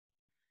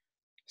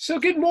So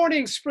good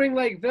morning, Spring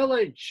Lake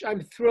Village.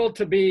 I'm thrilled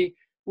to be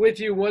with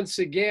you once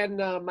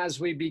again as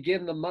we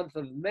begin the month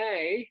of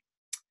May.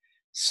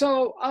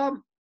 So,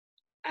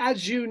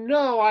 as you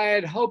know, I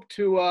had hoped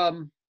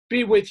to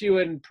be with you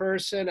in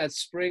person at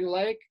Spring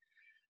Lake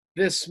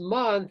this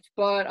month,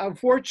 but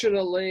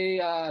unfortunately,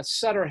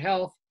 Sutter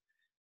Health,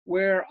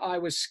 where I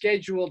was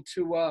scheduled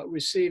to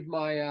receive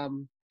my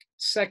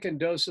second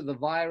dose of the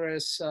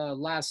virus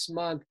last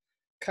month,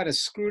 kind of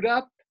screwed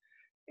up.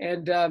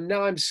 And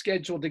now I'm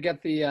scheduled to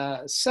get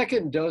the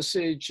second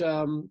dosage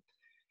in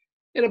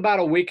about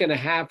a week and a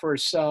half or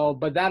so.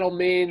 But that'll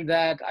mean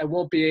that I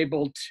won't be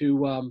able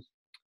to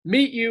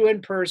meet you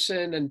in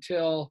person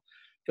until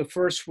the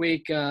first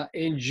week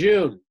in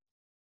June.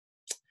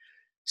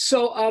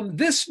 So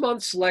this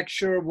month's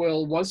lecture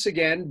will once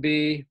again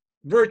be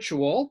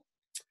virtual,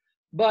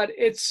 but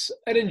it's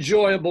an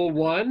enjoyable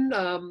one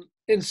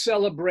in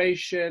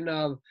celebration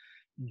of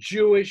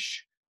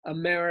Jewish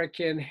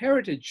American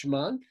Heritage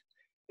Month.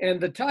 And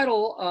the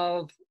title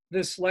of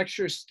this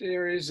lecture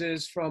series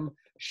is From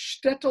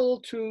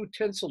Shtetl to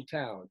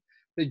Tinseltown,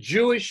 the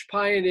Jewish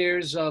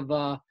Pioneers of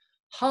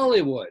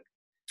Hollywood.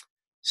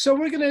 So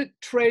we're going to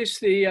trace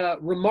the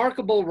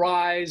remarkable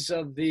rise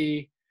of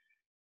the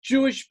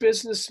Jewish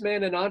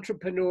businessmen and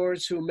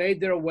entrepreneurs who made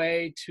their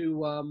way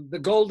to the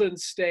Golden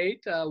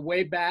State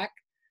way back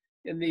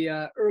in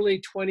the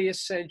early 20th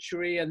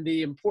century and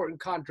the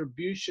important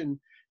contribution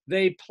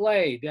they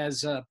played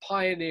as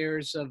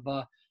pioneers of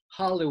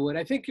Hollywood.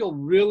 I think you'll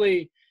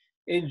really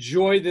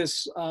enjoy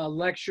this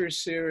lecture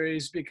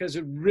series because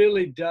it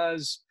really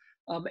does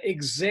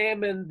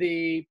examine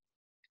the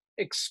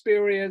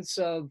experience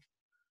of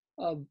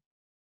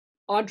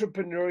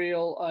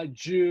entrepreneurial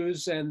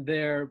Jews and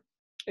their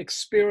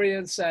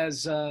experience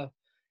as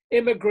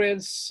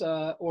immigrants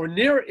or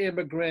near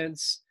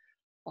immigrants,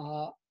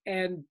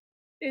 and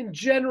in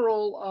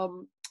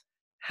general,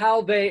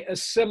 how they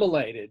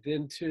assimilated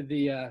into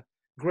the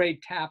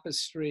great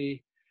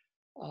tapestry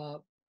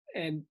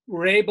and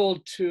were able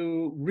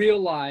to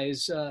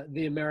realize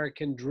the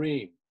American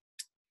dream.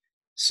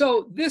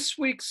 So this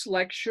week's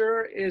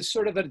lecture is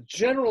sort of a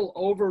general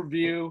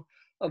overview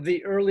of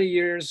the early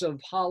years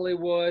of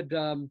Hollywood,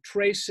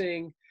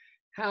 tracing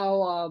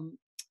how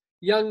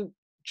young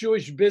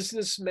Jewish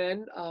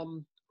businessmen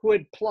who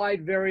had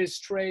plied various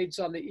trades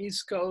on the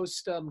East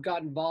Coast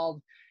got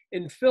involved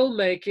in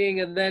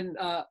filmmaking and then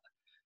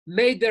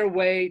made their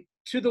way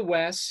to the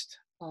West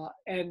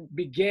and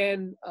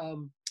began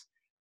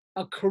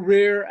a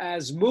career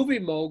as movie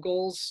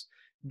moguls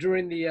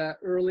during the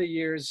early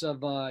years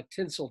of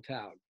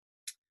Tinseltown.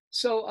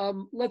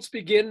 So let's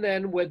begin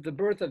then with the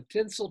birth of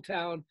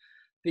Tinseltown,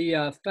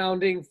 the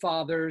founding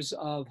fathers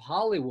of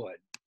Hollywood.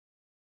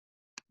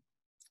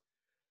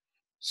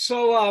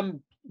 So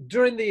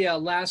during the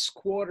last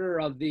quarter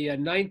of the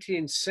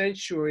 19th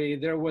century,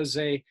 there was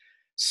a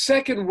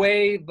second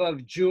wave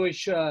of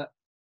Jewish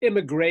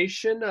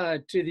immigration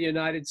to the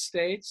United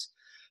States.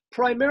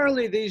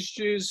 Primarily, these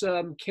Jews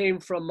came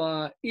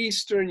from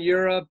Eastern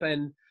Europe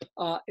and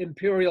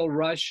Imperial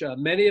Russia.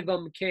 Many of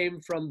them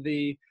came from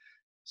the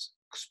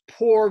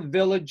poor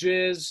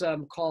villages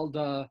called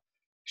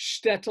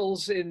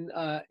shtetls in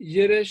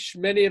Yiddish.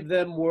 Many of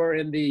them were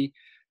in the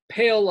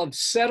Pale of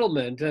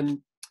Settlement, and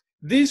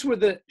these were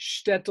the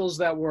shtetls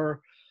that were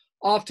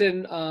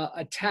often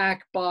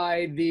attacked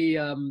by the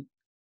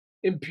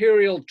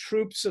imperial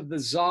troops of the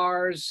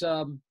czars.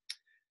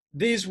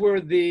 These were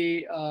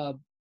the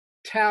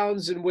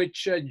towns in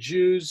which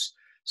Jews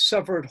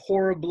suffered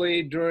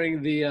horribly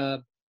during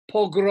the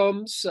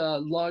pogroms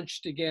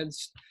launched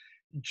against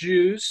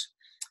Jews.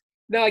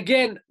 Now,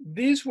 again,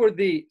 these were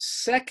the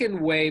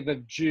second wave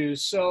of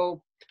Jews.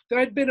 So there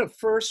had been a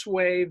first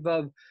wave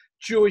of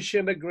Jewish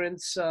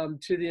immigrants to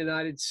the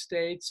United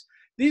States.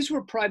 These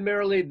were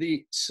primarily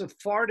the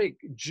Sephardic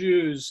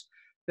Jews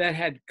that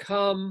had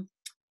come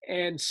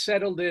and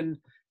settled in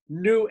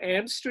New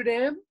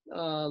Amsterdam,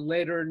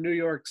 later New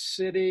York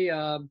City.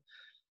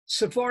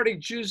 Sephardic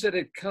Jews that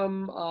had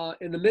come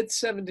in the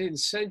mid-17th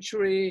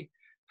century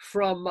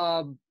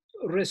from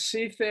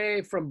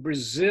Recife, from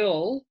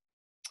Brazil.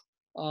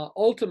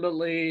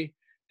 Ultimately,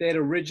 they had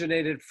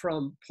originated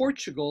from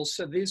Portugal,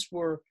 so these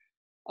were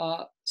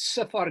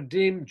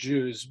Sephardim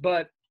Jews.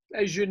 But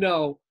as you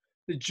know,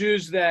 the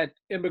Jews that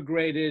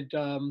immigrated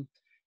in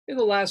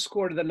the last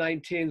quarter of the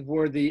 19th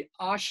were the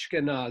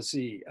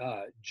Ashkenazi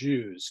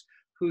Jews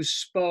who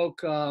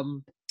spoke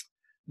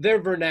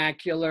their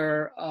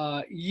vernacular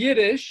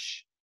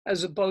Yiddish,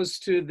 as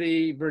opposed to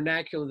the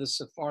vernacular of the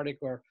Sephardic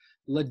or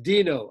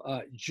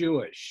Ladino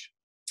Jewish.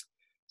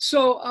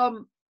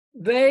 So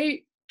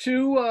they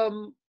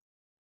too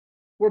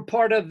were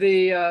part of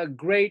the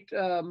great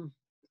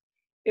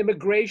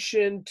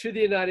immigration to the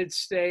United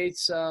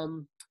States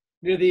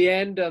near the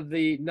end of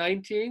the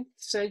 19th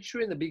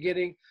century and the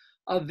beginning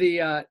of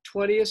the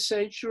 20th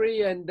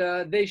century. And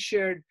they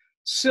shared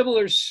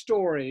similar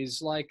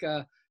stories like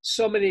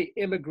so many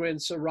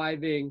immigrants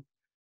arriving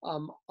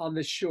on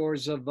the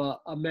shores of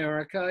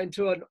America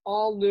into an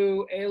all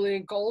new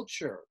alien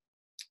culture.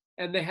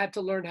 And they had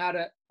to learn how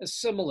to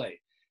assimilate.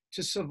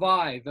 to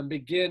survive and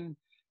begin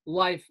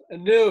life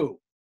anew.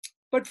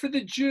 But for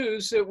the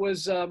Jews, it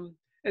was an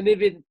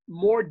even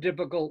more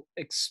difficult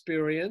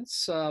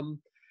experience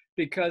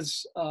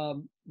because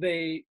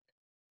they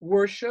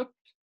worshiped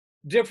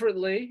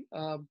differently.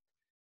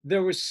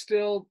 There was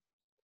still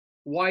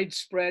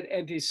widespread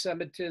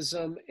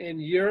anti-Semitism in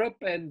Europe,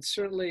 and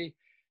certainly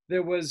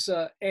there was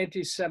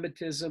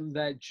anti-Semitism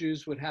that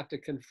Jews would have to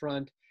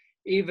confront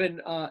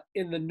even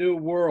in the New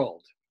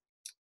World.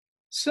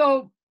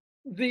 So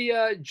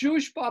the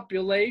Jewish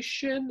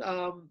population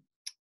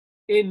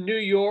in New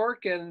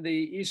York and the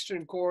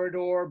Eastern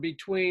Corridor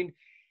between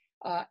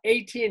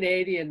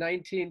 1880 and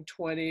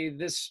 1920,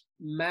 this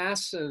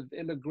massive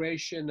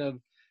immigration of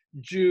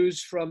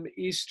Jews from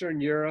Eastern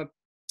Europe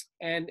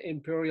and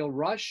Imperial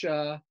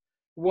Russia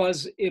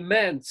was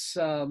immense.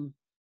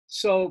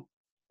 So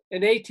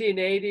in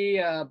 1880,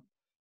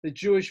 the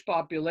Jewish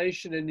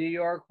population in New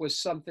York was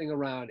something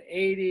around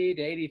 80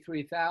 to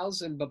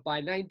 83,000, but by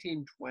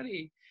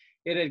 1920,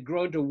 it had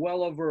grown to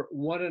well over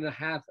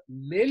 1.5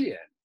 million.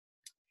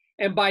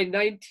 And by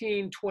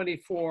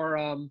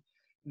 1924,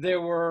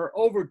 there were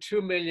over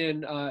 2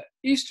 million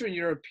Eastern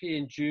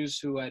European Jews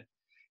who had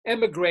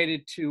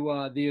emigrated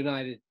to the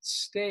United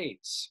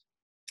States.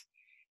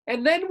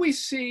 And then we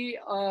see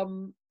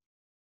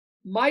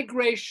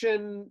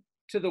migration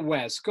to the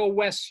West. Go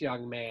west,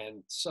 young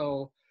man.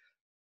 So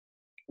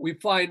we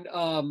find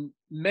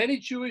many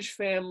Jewish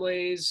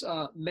families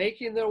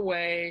making their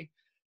way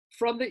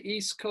from the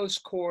East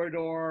Coast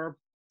corridor,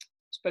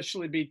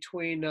 especially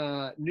between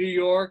New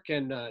York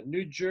and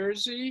New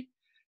Jersey,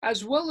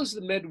 as well as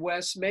the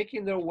Midwest,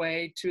 making their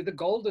way to the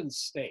Golden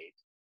State,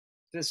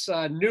 this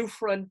new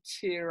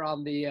frontier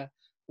on the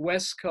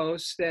West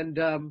Coast. And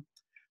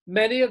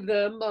many of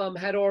them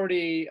had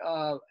already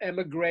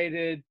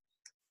emigrated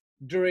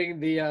during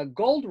the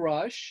gold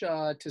rush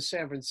to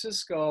San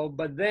Francisco,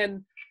 but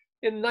then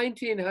in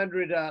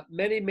 1900,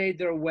 many made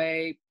their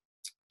way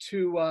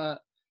to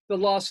the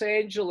Los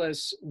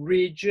Angeles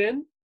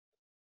region.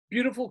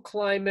 Beautiful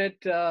climate,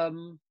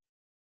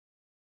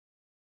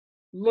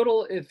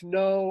 little if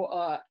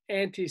no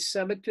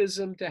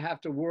anti-Semitism to have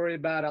to worry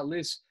about, at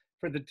least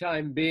for the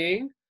time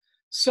being.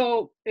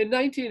 So in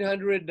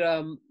 1900,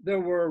 there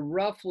were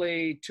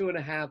roughly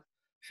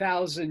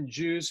 2,500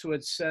 Jews who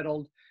had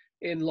settled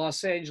in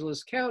Los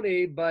Angeles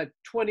County, but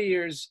 20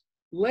 years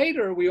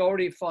later, we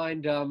already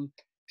find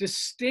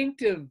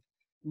distinctive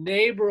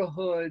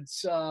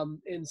neighborhoods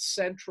in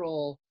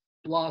central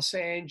Los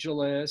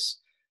Angeles,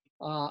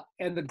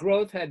 and the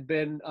growth had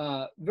been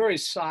very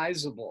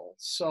sizable.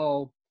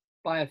 So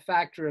by a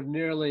factor of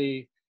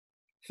nearly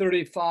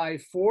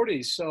 35,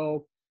 40.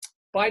 So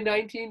by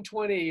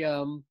 1920,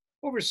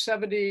 over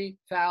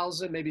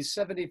 70,000, maybe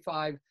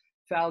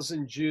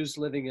 75,000 Jews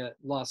living in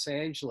Los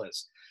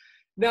Angeles.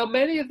 Now,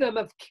 many of them,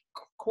 of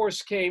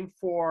course, came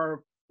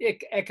for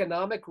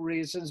economic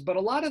reasons, but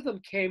a lot of them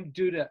came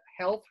due to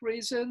health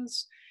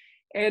reasons.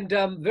 And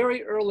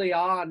very early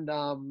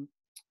on,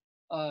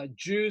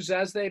 Jews,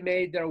 as they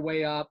made their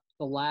way up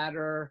the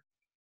ladder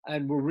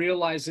and were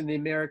realizing the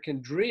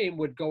American dream,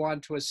 would go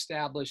on to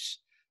establish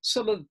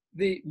some of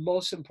the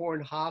most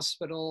important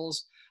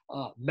hospitals,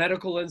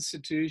 medical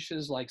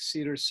institutions like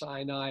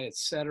Cedars-Sinai, et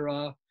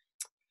cetera.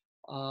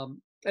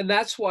 And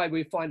that's why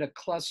we find a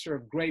cluster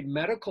of great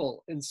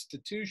medical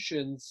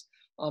institutions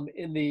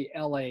in the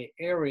LA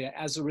area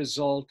as a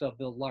result of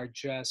the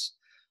largesse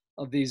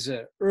of these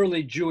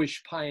early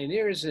Jewish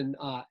pioneers in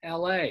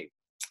LA.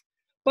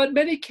 But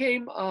many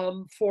came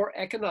for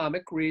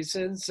economic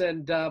reasons,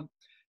 and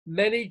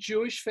many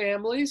Jewish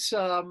families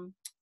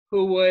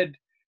who would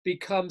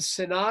become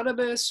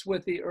synonymous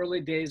with the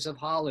early days of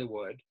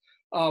Hollywood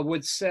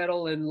would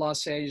settle in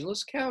Los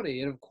Angeles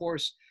County. And of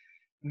course,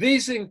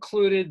 these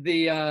included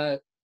the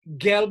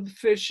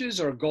Gelbfishes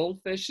or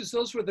goldfishes.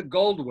 Those were the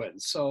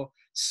Goldwins. So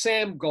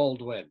Sam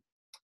Goldwyn,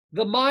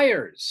 the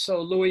Meyers,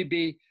 so Louis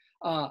B.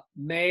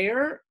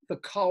 Mayer, the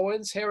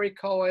Cohens, Harry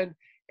Cohen,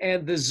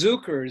 and the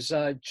Zukers,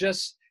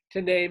 just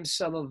to name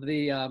some of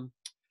the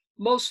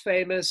most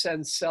famous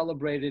and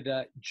celebrated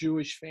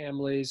Jewish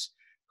families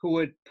who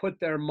would put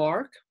their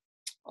mark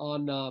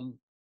on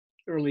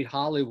early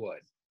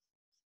Hollywood.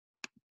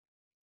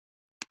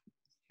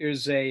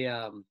 Here's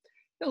a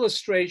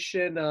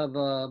illustration of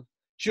a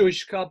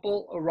Jewish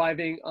couple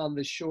arriving on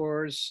the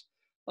shores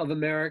of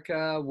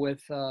America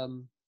with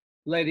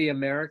Lady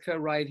America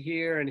right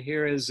here. And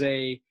here is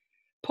a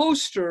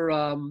poster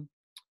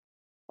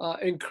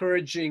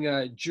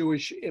encouraging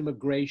Jewish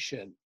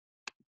immigration.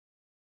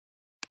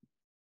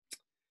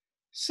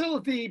 So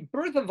the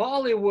birth of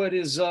Hollywood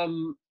is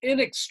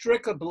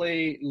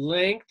inextricably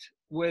linked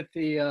with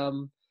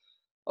the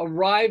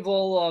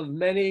arrival of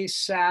many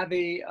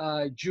savvy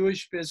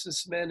Jewish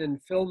businessmen and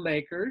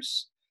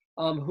filmmakers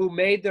who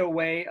made their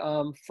way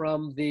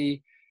from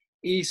the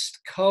East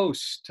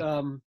Coast.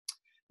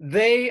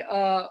 Many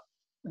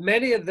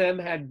of them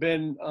had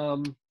been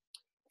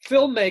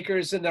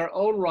filmmakers in their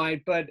own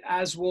right, but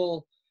as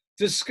we'll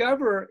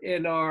discover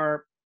in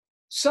our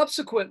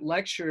subsequent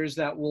lectures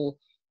that will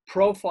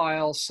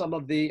profile some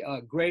of the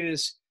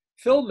greatest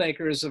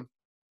filmmakers of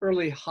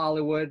early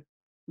Hollywood,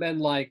 men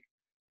like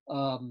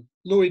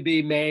Louis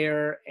B.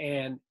 Mayer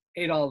and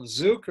Adolf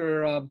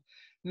Zucker.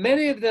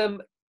 Many of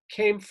them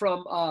came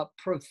from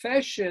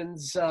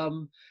professions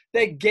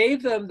that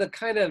gave them the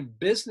kind of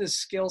business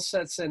skill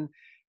sets and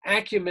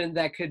acumen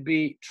that could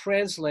be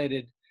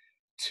translated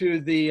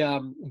to the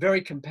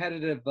very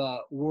competitive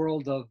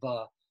world of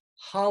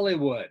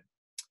Hollywood.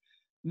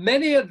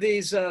 Many of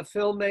these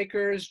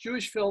filmmakers,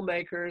 Jewish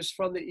filmmakers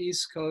from the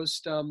East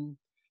Coast,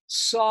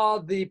 saw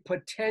the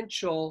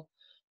potential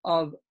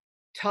of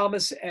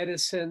Thomas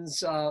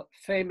Edison's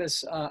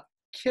famous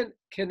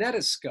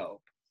kinetoscope.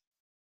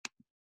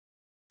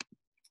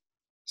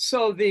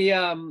 So the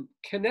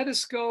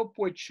kinetoscope,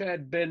 which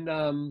had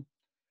been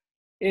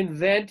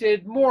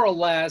invented more or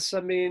less,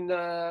 I mean,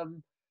 a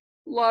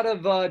lot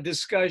of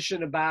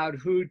discussion about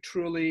who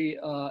truly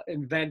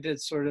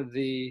invented sort of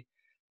the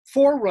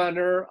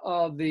forerunner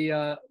of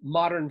the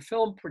modern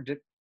film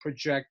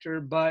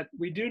projector, but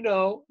we do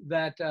know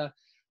that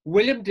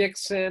William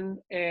Dickson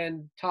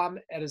and Tom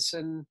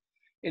Edison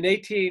in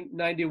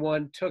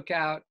 1891 took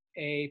out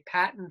a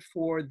patent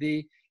for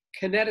the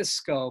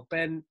kinetoscope.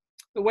 And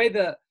the way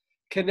the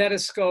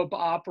kinetoscope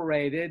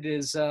operated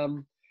is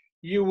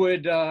you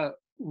would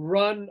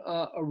run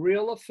a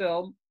reel of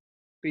film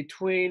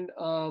between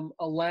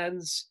a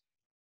lens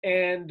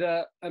and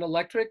an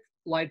electric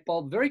light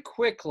bulb very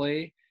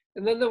quickly.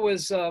 And then there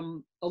was a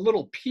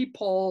little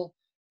peephole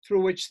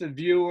through which the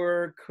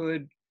viewer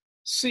could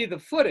see the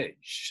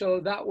footage. So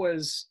that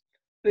was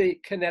the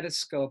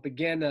kinetoscope,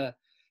 again, a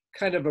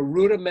kind of a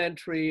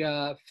rudimentary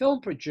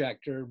film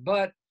projector.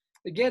 But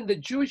again, the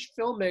Jewish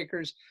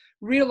filmmakers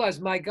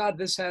realized, my God,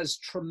 this has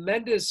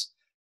tremendous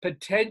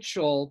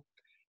potential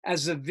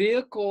as a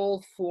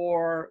vehicle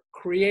for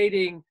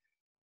creating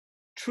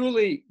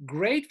truly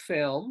great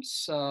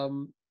films,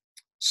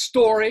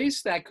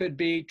 stories that could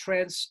be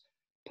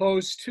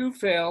transposed to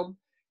film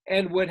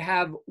and would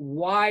have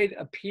wide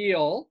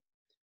appeal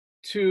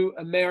to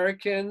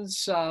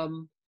Americans,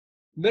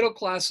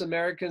 middle-class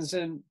Americans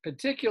in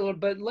particular,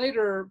 but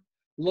later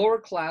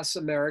lower-class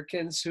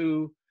Americans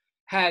who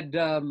had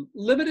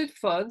limited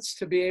funds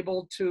to be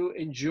able to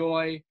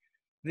enjoy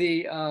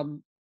the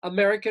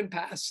American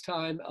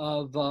pastime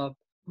of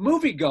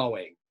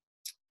movie-going.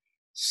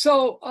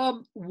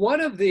 So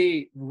one of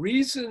the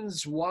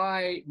reasons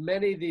why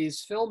many of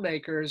these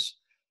filmmakers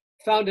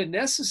found it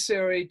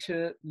necessary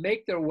to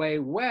make their way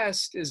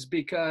west is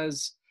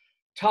because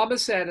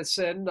Thomas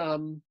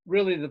Edison,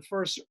 really the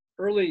first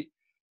early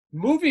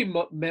movie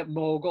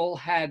mogul,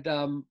 had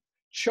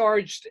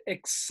charged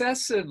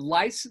excessive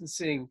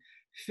licensing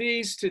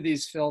fees to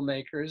these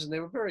filmmakers, and they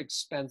were very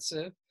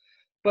expensive.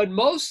 But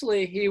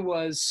mostly he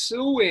was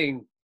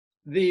suing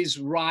these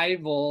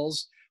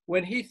rivals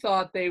when he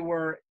thought they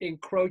were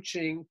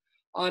encroaching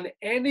on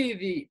any of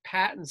the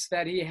patents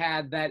that he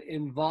had that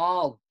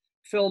involved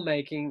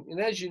filmmaking. And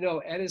as you know,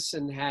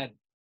 Edison had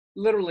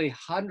literally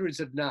hundreds,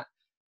 if not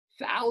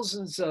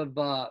thousands of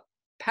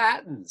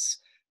patents.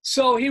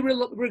 So he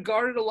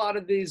regarded a lot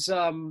of these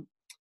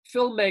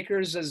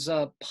filmmakers as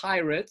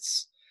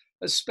pirates,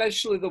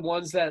 especially the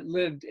ones that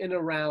lived in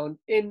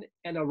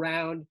and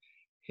around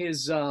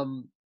his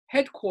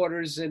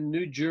headquarters in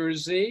New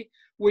Jersey,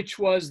 which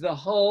was the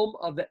home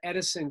of the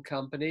Edison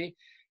Company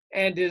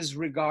and is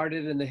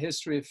regarded in the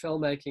history of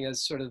filmmaking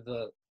as sort of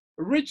the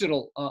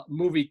original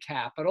movie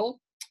capital.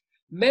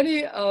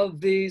 Many of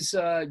these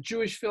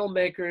Jewish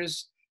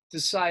filmmakers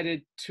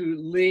decided to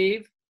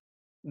leave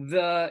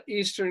the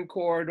Eastern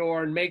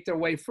Corridor and make their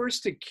way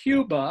first to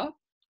Cuba,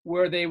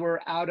 where they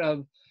were out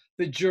of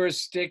the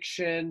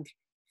jurisdiction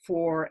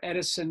for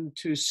Edison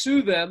to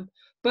sue them.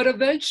 But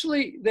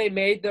eventually they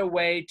made their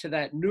way to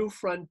that new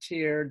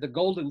frontier, the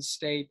Golden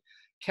State,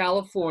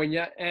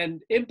 California,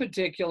 and in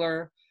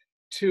particular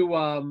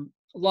to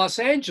Los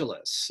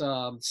Angeles,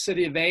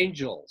 City of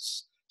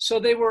Angels. So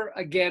they were,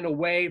 again,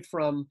 away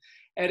from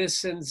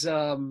Edison's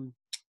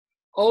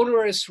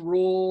onerous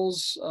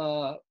rules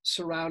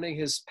surrounding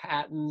his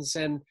patents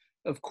and,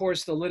 of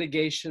course, the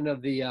litigation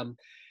of the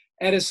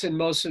Edison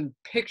Motion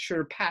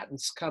Picture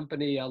Patents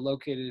Company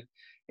located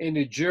in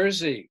New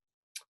Jersey.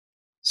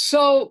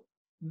 So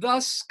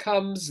thus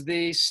comes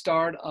the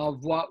start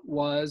of what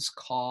was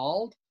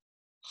called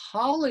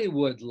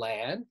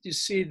Hollywoodland. You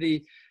see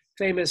the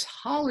famous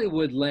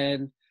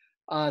Hollywoodland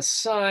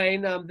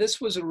sign.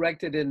 This was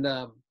erected in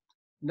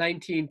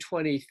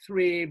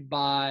 1923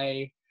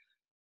 by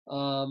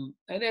an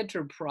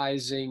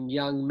enterprising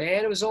young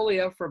man. It was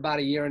only up for about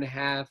a year and a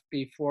half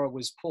before it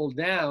was pulled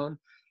down,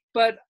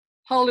 but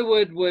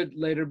Hollywood would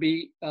later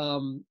be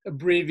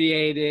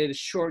abbreviated,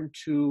 shortened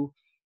to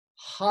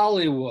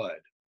Hollywood.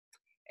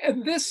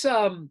 And this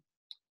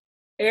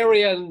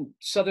area in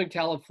Southern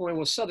California,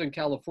 well, Southern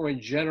California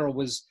in general,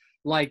 was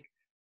like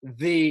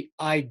the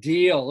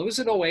ideal. It was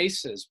an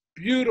oasis,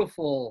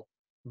 beautiful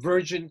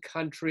virgin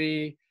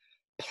country,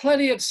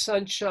 plenty of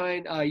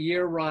sunshine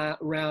year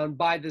round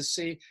by the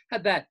sea,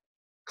 had that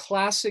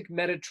classic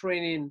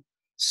Mediterranean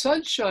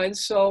sunshine.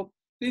 So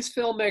these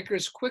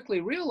filmmakers quickly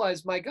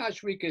realized, my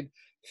gosh, we could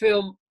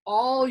film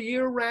all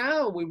year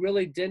round. We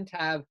really didn't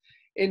have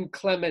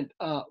inclement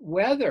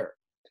weather.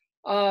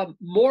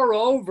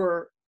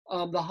 Moreover,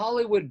 the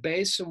Hollywood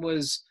Basin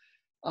was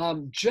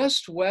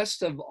just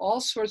west of all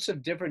sorts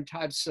of different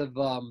types of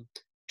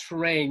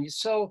terrain.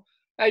 So,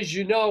 as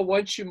you know,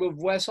 once you move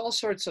west, all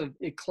sorts of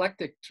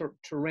eclectic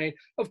terrain.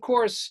 Of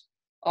course,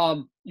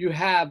 you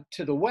have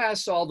to the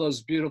west all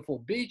those beautiful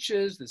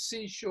beaches, the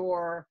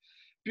seashore,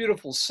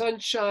 beautiful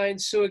sunshine.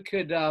 So it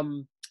could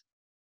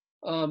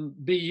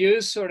be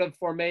used sort of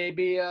for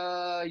maybe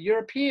a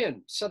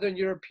Southern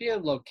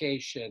European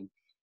location.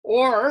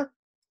 Or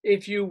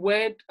if you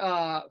went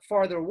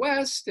farther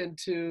west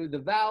into the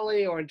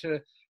valley or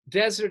into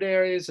desert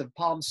areas of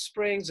Palm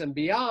Springs and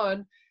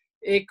beyond,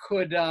 it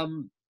could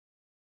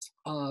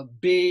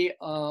be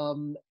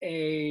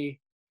a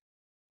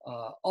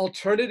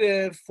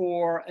alternative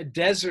for a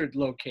desert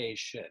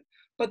location.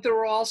 But there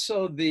were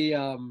also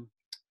the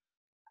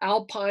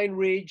alpine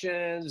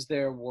regions.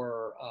 There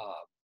were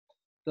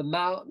the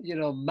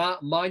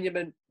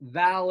Monument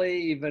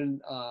Valley, even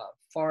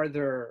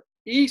farther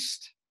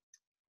east.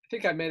 I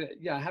think I made it.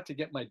 Yeah, I have to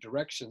get my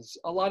directions.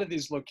 A lot of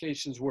these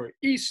locations were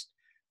east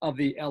of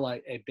the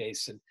LIA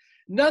Basin.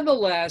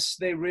 Nonetheless,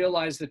 they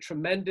realized the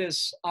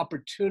tremendous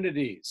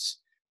opportunities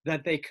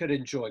that they could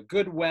enjoy.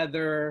 Good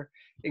weather,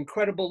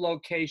 incredible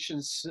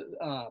locations,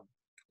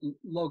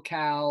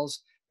 locales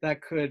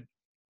that could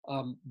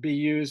be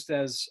used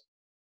as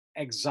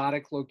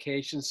exotic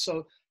locations.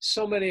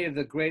 So many of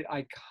the great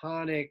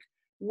iconic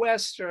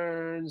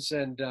Westerns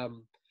and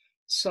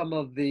some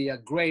of the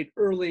great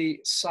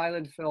early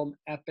silent film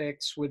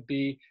epics would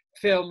be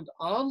filmed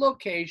on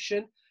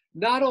location,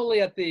 not only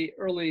at the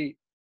early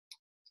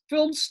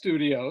film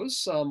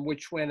studios,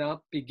 which went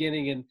up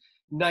beginning in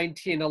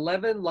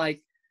 1911,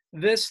 like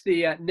this,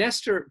 the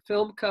Nestor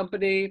Film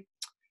Company,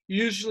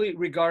 usually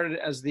regarded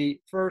as the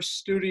first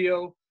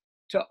studio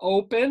to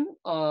open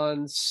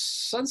on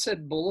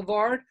Sunset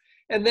Boulevard.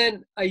 And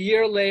then a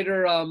year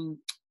later,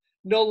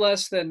 no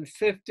less than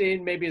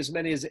 15, maybe as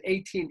many as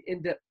 18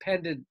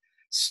 independent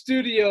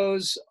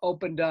studios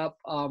opened up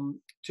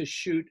to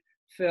shoot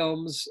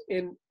films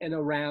in and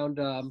around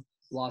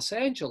Los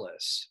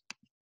Angeles.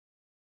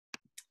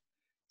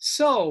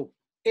 So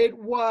it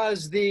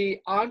was the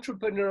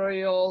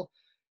entrepreneurial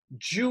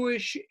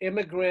Jewish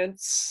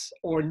immigrants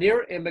or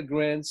near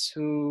immigrants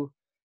who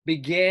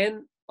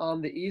began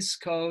on the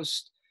East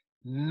Coast,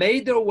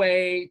 made their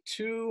way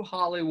to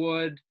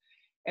Hollywood,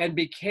 and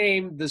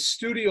became the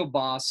studio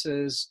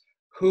bosses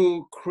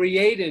who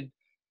created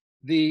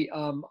the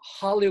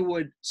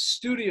Hollywood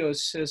studio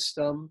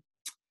system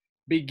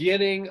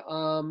beginning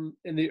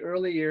in the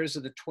early years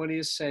of the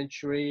 20th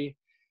century,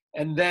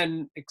 and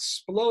then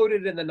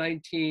exploded in the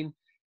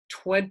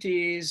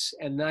 1920s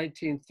and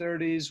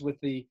 1930s with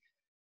the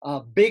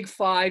Big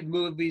Five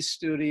movie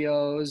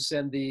studios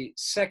and the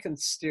second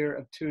tier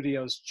of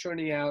studios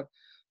churning out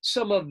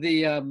some of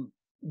the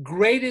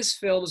greatest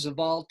films of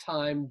all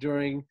time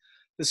during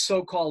the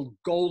so-called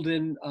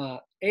golden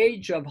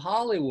age of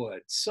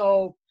Hollywood.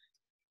 So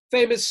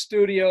famous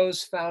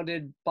studios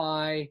founded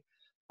by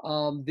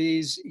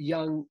these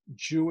young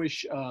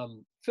Jewish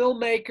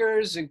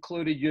filmmakers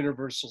included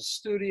Universal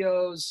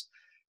Studios,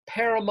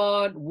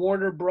 Paramount,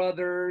 Warner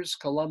Brothers,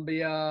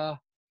 Columbia,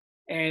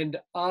 and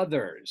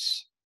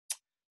others.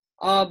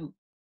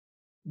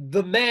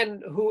 The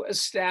men who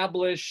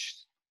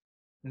established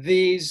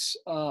these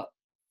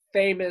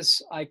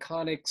famous,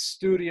 iconic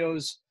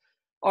studios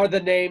are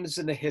the names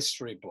in the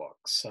history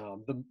books.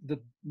 The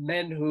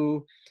men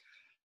who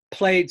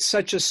played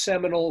such a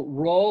seminal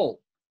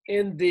role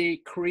in the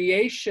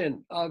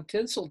creation of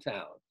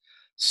Tinseltown.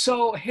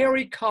 So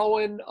Harry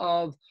Cohen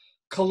of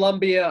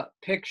Columbia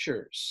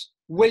Pictures,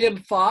 William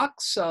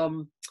Fox,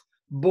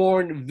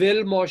 born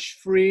Vilmos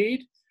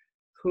Fried,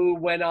 who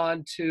went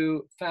on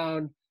to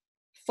found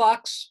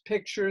Fox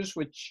Pictures,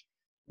 which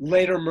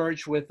later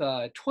merged with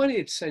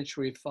 20th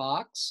Century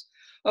Fox.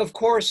 Of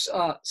course,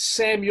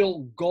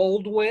 Samuel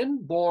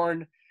Goldwyn,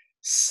 born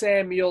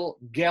Samuel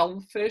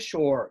Gelfish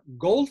or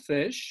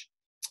Goldfish,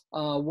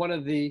 one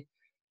of the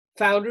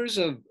founders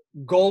of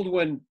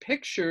Goldwyn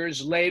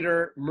Pictures,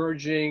 later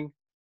merging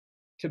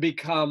to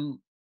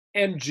become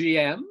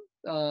MGM,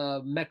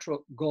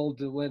 Metro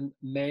Goldwyn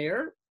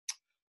Mayer,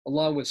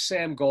 along with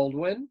Sam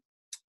Goldwyn,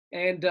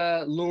 and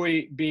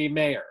Louis B.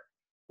 Mayer,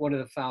 one of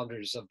the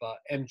founders of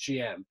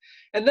MGM.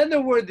 And then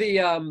there were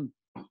the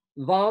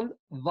Van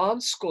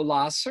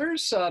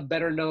Scolassers,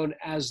 better known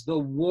as the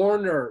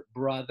Warner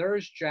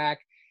brothers, Jack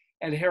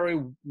and Harry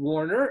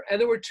Warner. And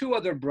there were two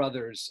other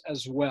brothers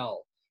as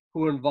well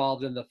who were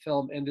involved in the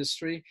film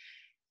industry.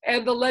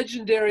 And the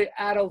legendary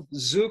Adolf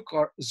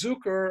Zukor,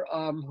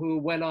 who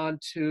went on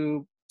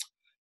to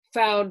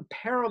found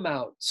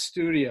Paramount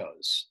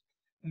Studios.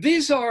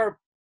 These are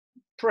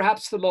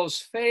perhaps the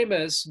most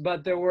famous,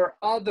 but there were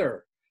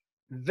other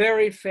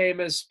very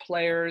famous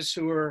players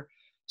who were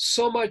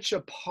so much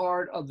a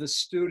part of the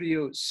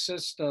studio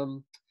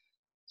system.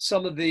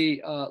 Some of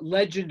the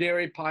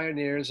legendary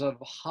pioneers of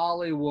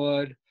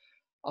Hollywood,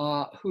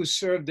 who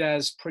served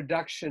as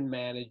production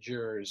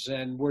managers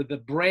and were the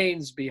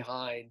brains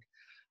behind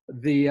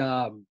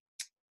the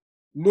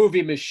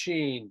movie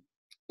machine.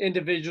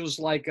 Individuals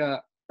like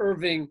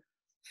Irving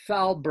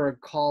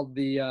Thalberg, called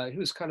he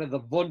was kind of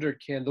the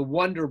Wunderkind, the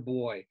Wonder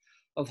Boy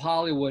of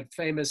Hollywood,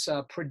 famous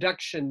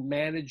production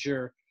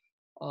manager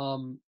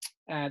um,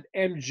 at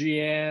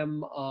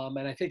MGM,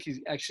 and I think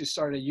he actually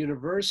started at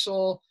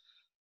Universal.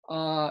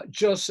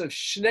 Joseph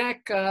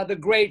Schneck, the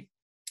great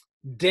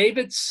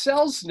David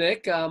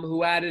Selznick,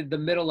 who added the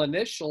middle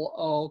initial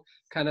O,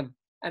 kind of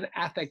an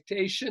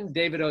affectation.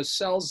 David O.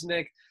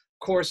 Selznick, of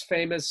course,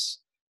 famous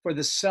for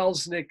the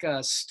Selznick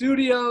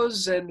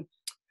Studios and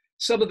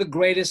some of the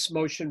greatest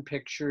motion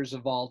pictures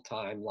of all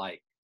time,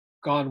 like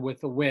Gone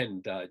with the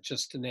Wind,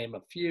 just to name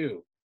a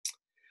few.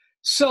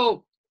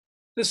 So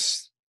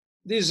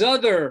these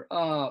other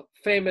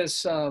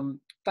famous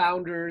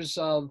founders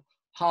of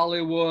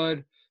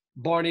Hollywood,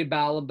 Barney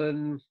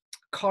Balabin,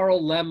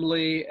 Carl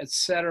Laemmle,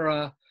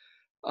 etc.,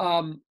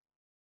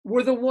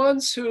 were the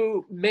ones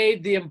who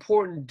made the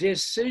important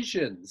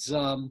decisions,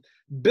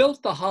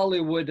 built the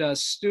Hollywood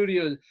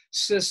studio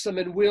system,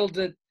 and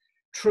wielded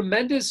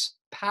tremendous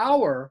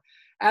power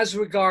as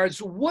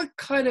regards what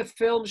kind of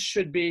films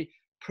should be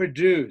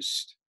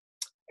produced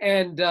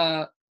and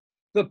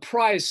the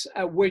price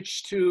at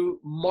which to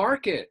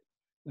market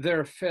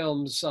their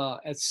films,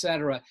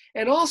 etc.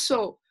 And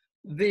also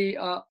the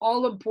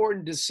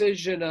all-important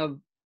decision of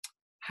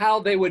how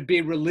they would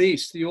be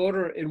released, the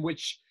order in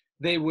which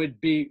they would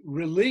be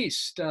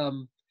released.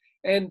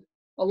 And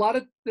a lot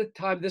of the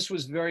time, this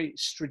was very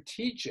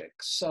strategic.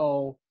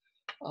 So,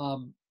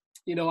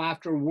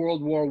 after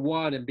World War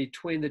I and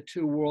between the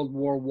two World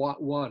War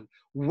I,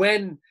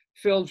 when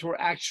films were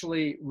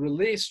actually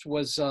released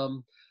was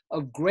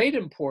of great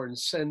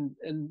importance.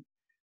 And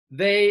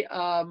they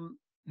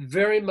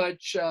very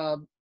much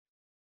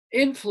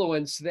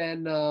influenced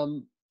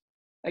then,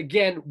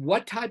 again,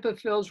 what type of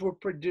films were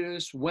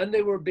produced, when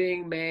they were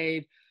being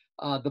made,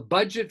 the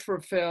budget for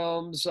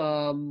films,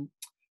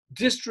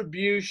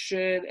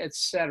 distribution,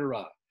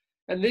 etc.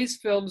 And these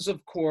films,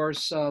 of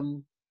course,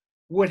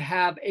 would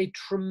have a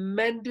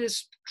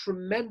tremendous,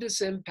 tremendous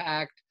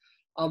impact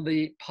on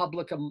the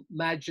public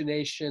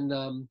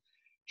imagination,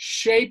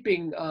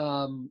 shaping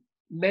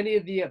many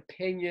of the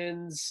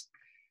opinions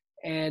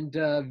and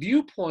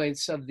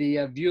viewpoints of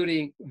the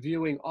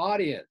viewing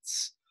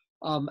audience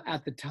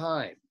at the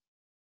time.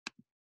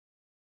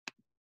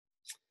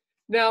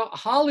 Now,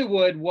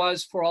 Hollywood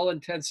was, for all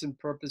intents and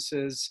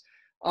purposes,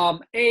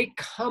 a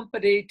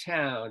company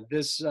town,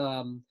 this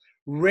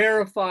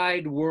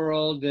rarefied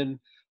world, and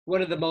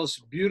one of the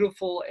most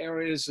beautiful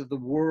areas of the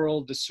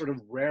world, this sort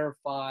of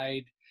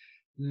rarefied,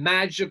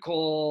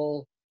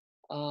 magical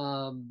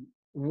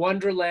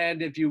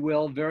wonderland, if you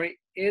will, very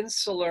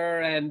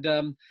insular,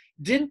 and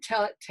didn't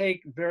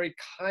take very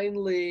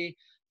kindly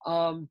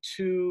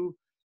to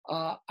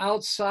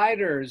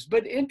outsiders.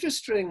 But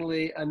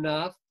interestingly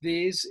enough,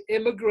 these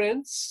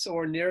immigrants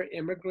or near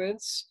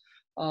immigrants,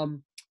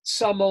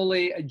 some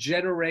only a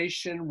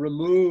generation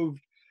removed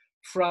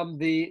from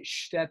the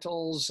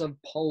shtetls of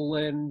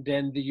Poland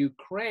and the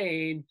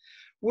Ukraine,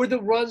 were the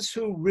ones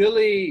who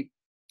really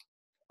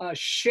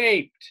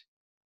shaped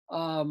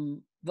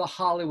the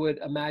Hollywood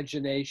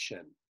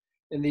imagination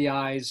in the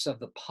eyes of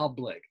the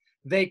public.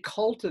 They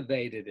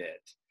cultivated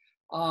it.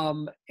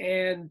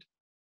 And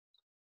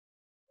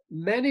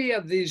many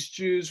of these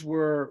Jews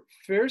were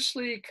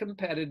fiercely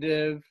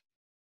competitive,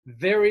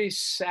 very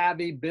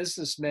savvy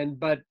businessmen,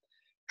 but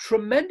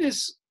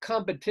tremendous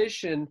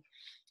competition,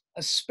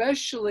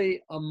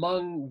 especially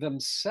among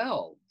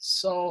themselves.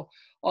 So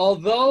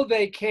although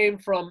they came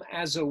from,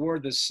 as it were,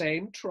 the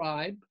same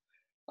tribe,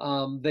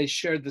 they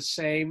shared the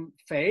same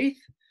faith,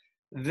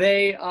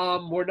 they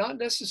were not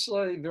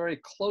necessarily very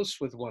close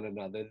with one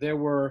another. There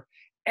were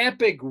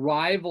epic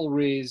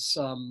rivalries,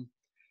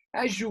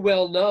 as you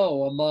well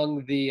know,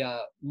 among the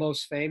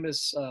most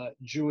famous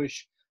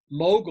Jewish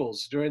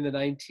moguls during the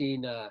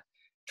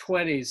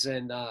 1920s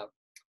and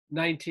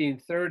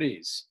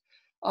 1930s.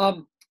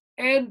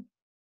 And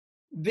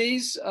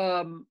these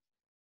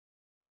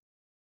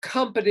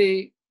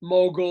company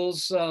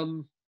moguls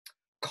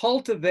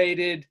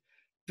cultivated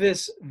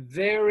this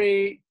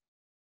very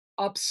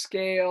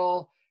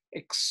upscale,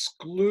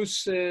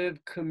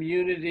 exclusive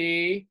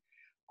community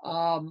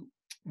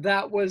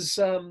that was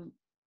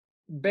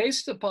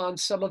based upon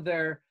some of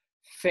their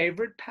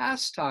favorite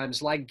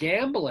pastimes, like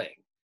gambling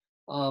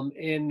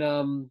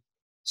in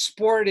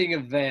sporting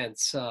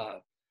events,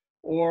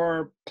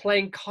 or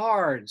playing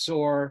cards,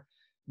 or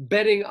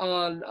betting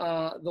on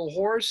the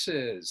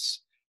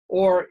horses,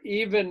 or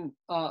even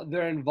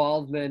their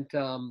involvement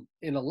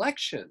in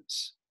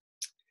elections.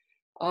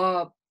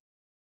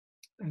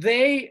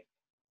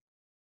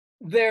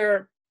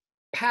 Their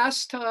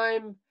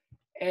pastime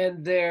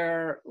and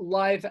their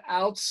life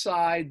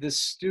outside the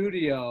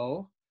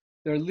studio,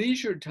 their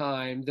leisure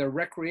time, their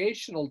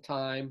recreational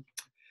time,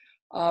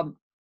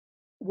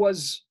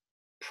 was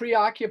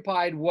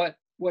preoccupied what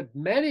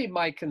many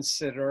might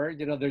consider,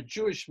 their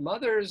Jewish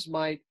mothers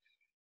might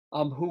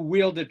who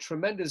wielded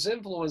tremendous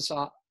influence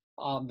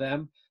on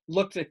them,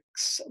 looked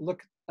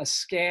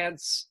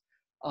askance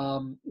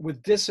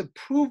with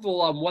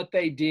disapproval on what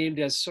they deemed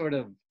as sort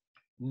of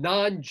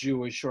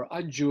non-Jewish or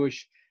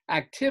un-Jewish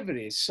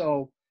activities.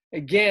 So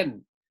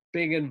again,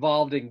 being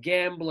involved in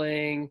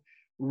gambling,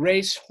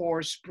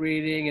 racehorse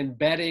breeding, and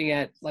betting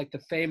at like the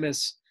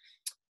famous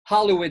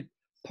Hollywood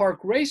Park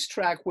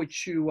racetrack,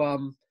 which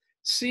you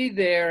see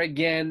there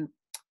again,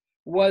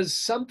 was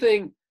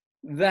something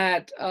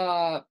that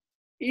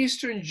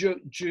Eastern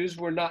Jews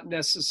were not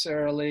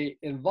necessarily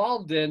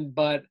involved in,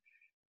 but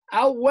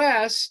out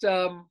west,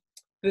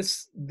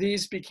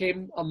 these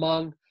became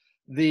among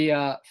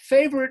the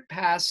favorite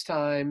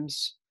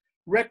pastimes,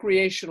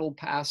 recreational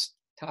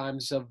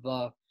pastimes of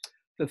the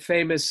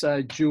famous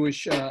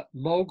Jewish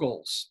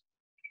moguls.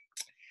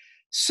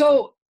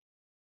 So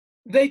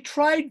they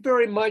tried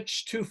very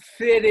much to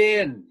fit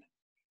in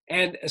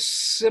and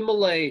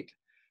assimilate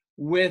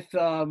with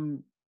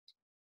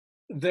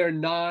their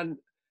non-Jewish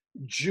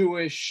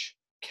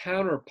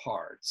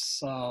counterparts,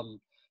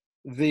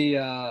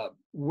 the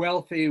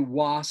wealthy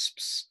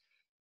wasps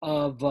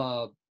of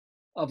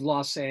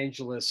Los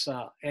Angeles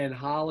and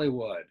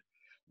Hollywood.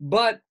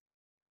 But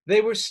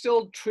they were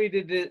still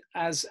treated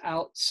as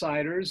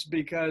outsiders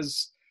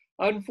because,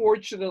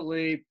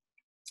 unfortunately,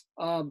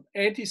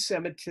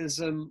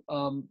 anti-Semitism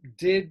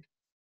did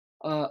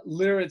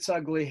rear its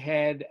ugly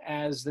head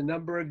as the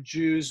number of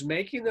Jews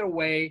making their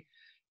way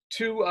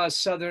to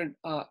Southern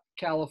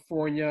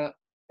California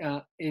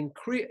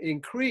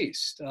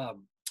increased.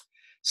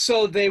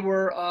 So they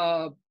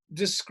were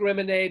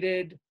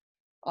discriminated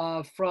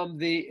from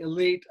the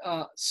elite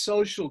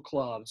social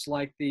clubs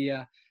like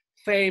the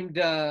famed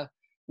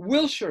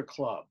Wilshire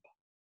Club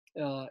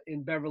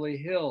in Beverly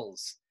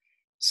Hills.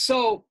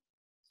 So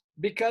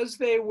because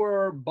they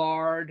were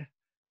barred,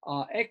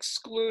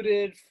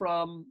 excluded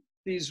from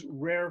these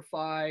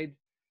rarefied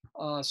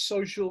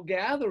social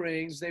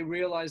gatherings, they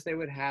realized they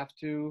would have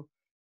to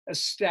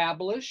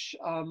establish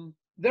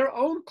their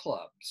own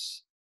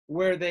clubs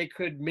where they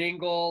could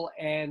mingle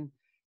and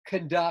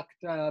conduct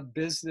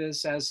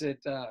business as it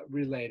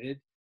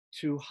related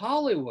to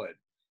Hollywood.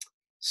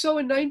 So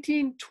in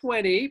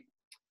 1920,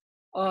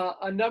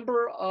 a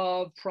number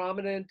of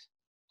prominent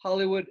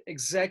Hollywood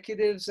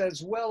executives,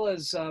 as well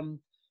as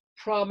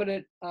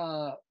prominent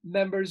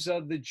members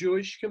of the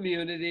Jewish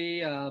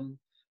community,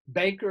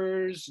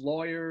 bankers,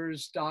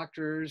 lawyers,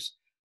 doctors,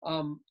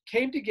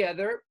 came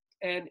together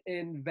and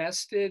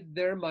invested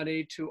their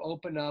money to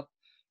open up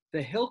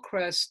the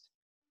Hillcrest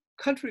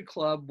Country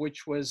Club,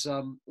 which was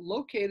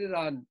located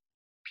on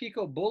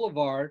Pico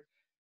Boulevard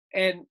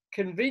and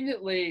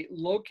conveniently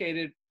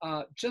located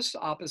just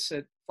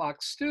opposite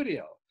Fox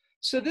Studio.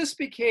 So this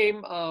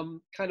became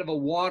kind of a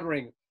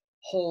watering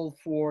hole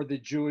for the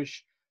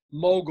Jewish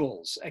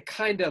moguls, a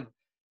kind of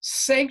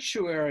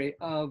sanctuary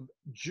of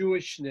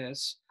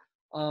Jewishness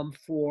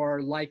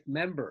for like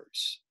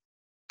members.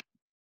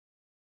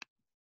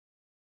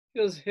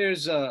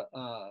 Here's a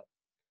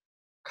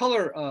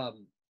color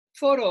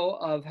photo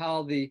of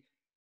how the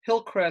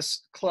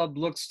Hillcrest Club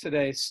looks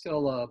today.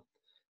 Still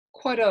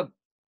quite a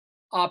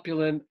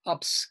opulent,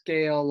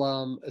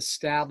 upscale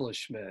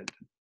establishment.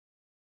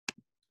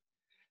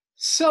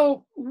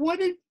 So what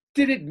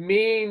did it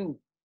mean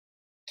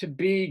to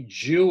be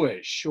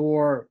Jewish,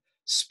 or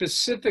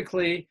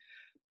specifically,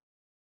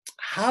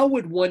 how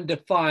would one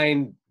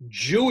define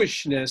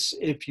Jewishness,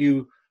 if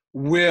you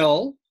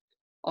will,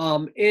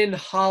 in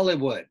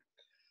Hollywood?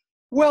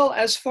 Well,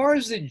 as far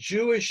as the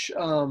Jewish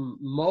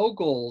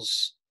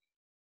moguls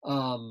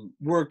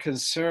were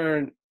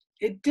concerned,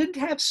 it didn't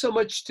have so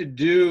much to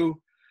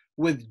do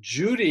with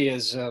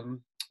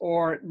Judaism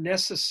or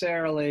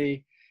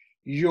necessarily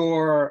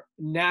your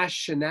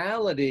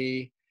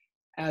nationality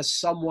as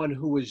someone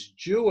who was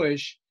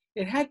Jewish.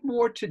 It had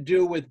more to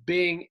do with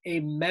being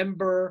a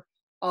member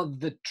of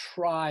the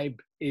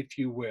tribe, if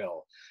you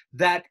will,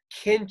 that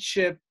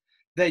kinship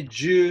that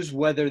Jews,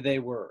 whether they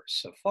were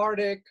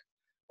Sephardic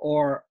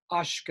or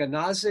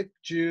Ashkenazic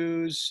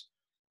Jews,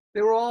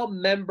 they were all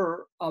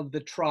member of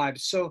the tribe.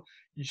 So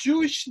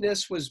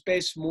Jewishness was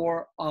based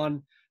more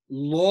on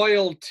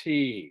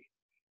loyalty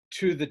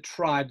to the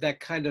tribe, that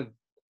kind of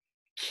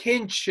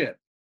kinship,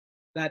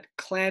 that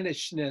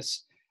clannishness,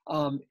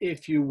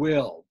 if you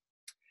will.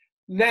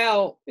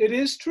 Now, it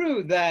is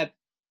true that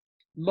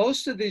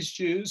most of these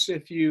Jews,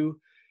 if you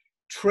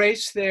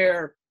trace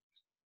their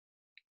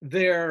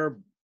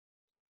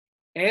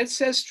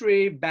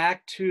ancestry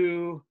back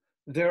to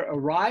their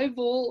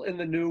arrival in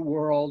the New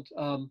World,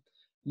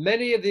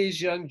 many of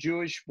these young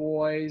Jewish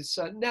boys,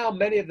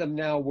 many of them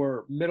now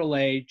were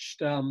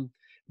middle-aged,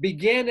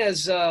 began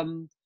as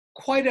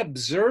quite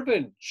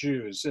observant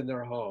Jews in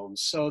their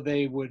homes. So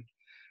they would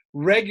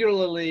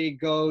regularly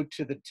go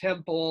to the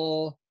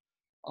temple,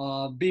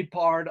 be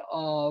part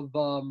of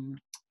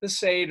the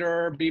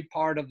Seder, be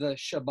part of the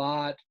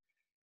Shabbat,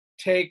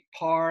 take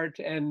part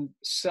and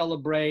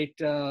celebrate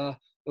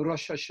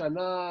Rosh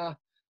Hashanah,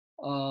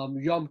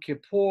 Yom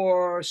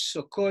Kippur,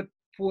 Sukkot,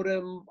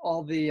 Purim,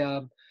 all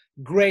the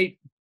great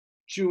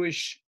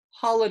Jewish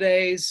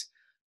holidays,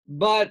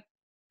 but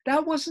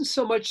that wasn't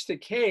so much the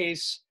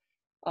case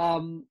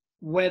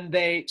when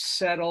they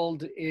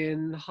settled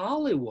in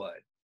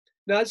Hollywood.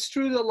 Now, it's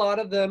true that a lot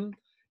of them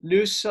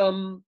knew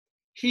some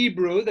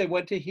Hebrew. They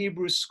went to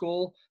Hebrew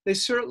school. They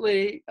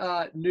certainly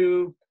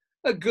knew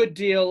a good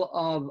deal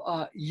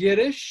of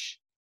Yiddish.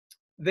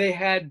 They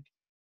had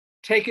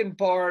taken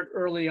part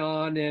early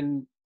on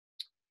in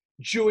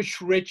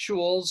Jewish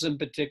rituals, in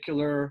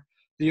particular,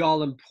 the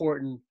all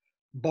important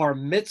bar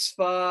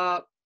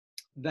mitzvah,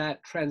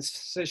 that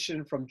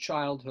transition from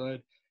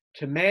childhood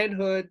to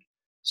manhood,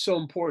 so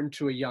important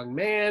to a young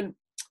man.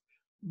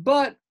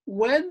 But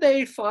when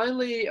they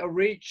finally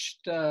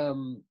reached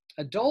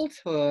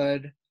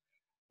adulthood,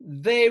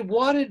 they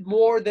wanted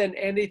more than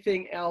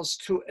anything else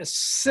to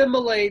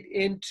assimilate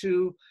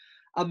into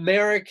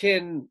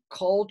American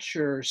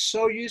culture.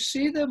 So you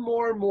see them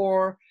more and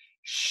more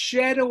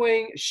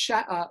shedding,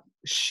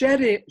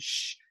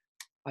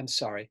 I'm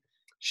sorry,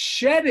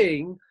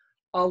 shedding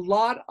a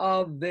lot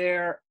of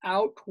their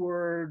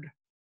outward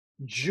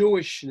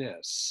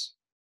Jewishness,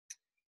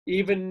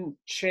 even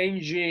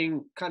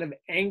changing, kind of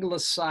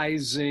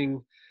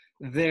anglicizing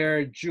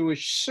their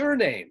Jewish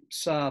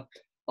surnames. A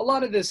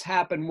lot of this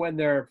happened when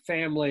their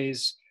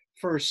families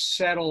first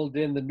settled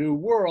in the New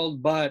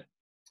World, but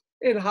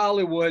in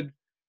Hollywood,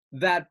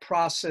 that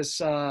process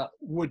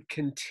would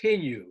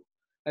continue,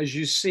 as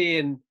you see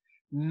in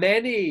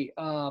many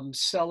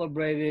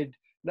celebrated,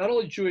 not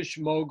only Jewish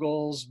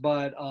moguls,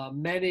 but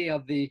many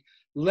of the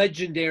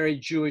legendary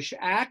Jewish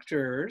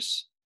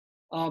actors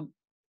um,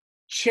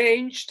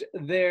 changed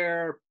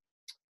their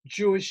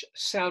Jewish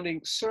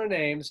sounding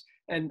surnames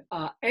and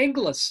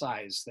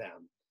anglicized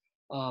them.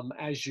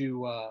 As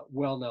you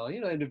well know,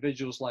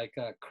 individuals like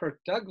Kirk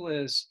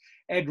Douglas,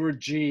 Edward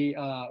G.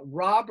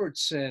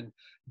 Robertson,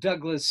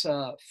 Douglas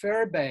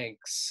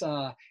Fairbanks,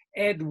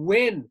 Ed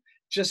Wynn,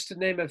 just to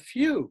name a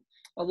few.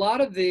 A lot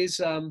of these,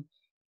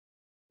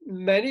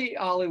 many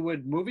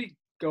Hollywood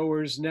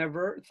moviegoers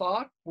never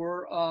thought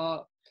were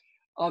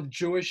of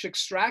Jewish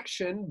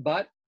extraction,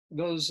 but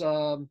those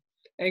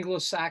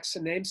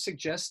Anglo-Saxon names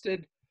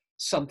suggested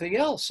something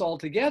else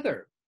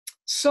altogether.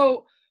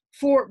 So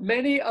for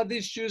many of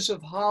these Jews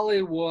of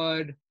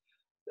Hollywood,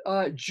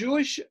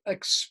 Jewish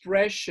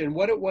expression,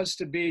 what it was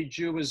to be a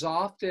Jew, was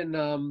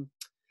often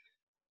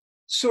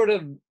sort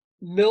of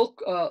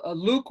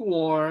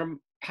lukewarm,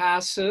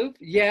 passive.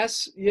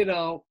 Yes,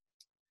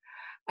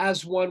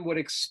 as one would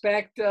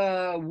expect,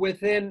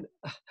 within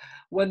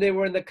when they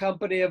were in the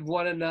company of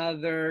one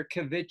another,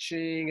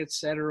 kvetching,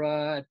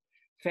 etc.,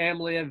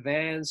 family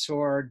events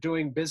or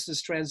doing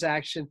business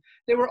transaction,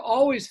 they were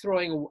always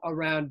throwing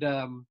around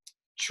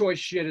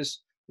choice Yiddish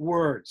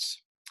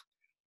words.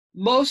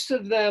 Most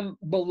of them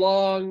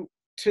belong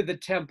to the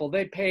temple.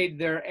 They paid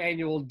their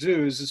annual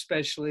dues,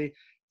 especially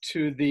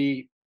to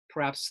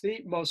perhaps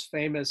the most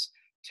famous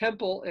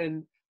temple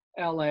in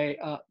LA,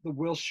 the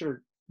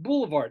Wilshire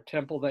Boulevard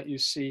Temple that you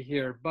see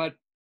here. But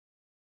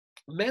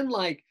men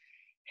like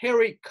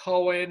Harry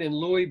Cohen and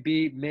Louis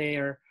B.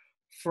 Mayer,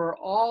 for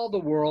all the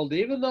world,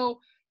 even though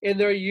in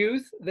their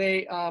youth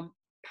they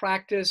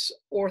practice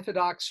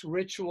Orthodox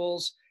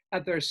rituals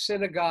at their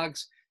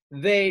synagogues,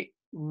 they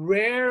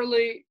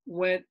rarely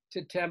went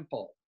to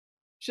temple.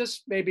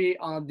 Just maybe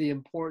on the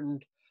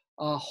important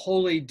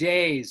holy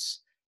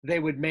days, they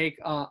would make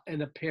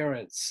an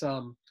appearance.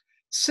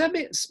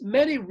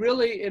 Many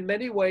really, in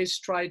many ways,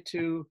 tried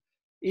to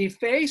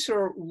efface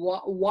or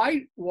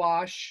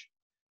whitewash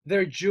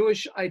their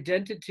Jewish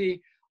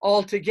identity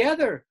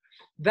altogether.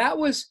 That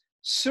was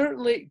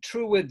certainly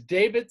true with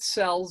David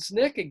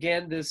Selznick.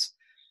 Again, this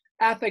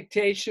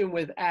affectation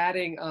with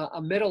adding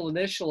a middle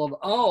initial of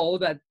O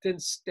that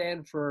didn't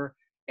stand for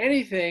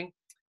anything.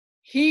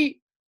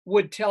 He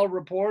would tell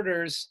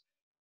reporters,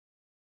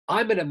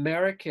 "I'm an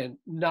American,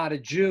 not a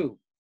Jew."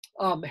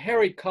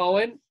 Harry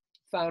Cohen,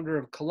 founder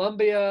of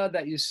Columbia,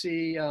 that you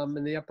see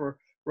in the upper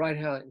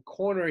right-hand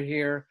corner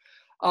here,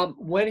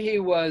 when he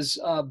was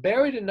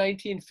buried in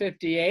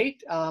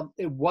 1958,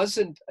 it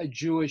wasn't a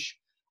Jewish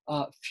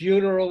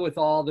funeral with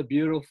all the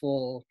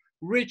beautiful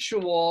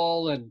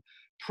ritual and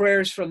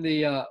prayers from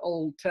the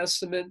Old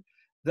Testament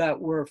that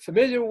we're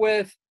familiar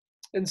with.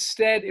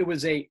 Instead, it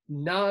was a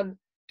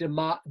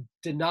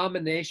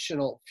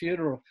non-denominational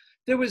funeral.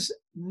 There was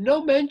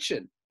no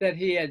mention that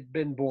he had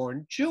been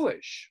born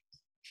Jewish.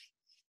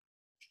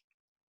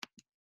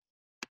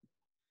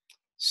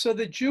 So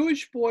the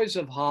Jewish boys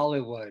of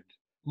Hollywood,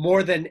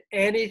 more than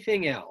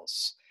anything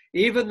else,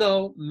 even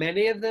though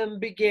many of them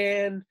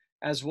began,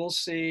 as we'll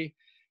see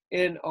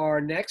in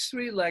our next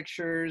three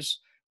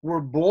lectures,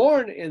 were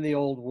born in the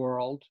Old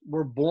World,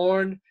 were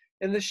born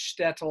in the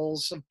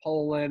shtetls of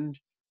Poland.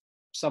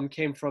 Some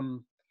came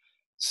from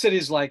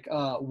cities like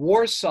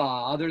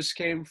Warsaw, others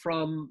came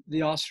from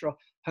the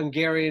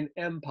Austro-Hungarian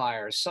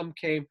Empire, some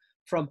came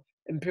from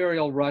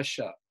Imperial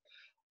Russia.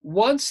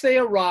 Once they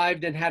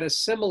arrived and had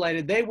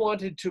assimilated, they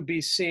wanted to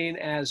be seen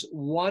as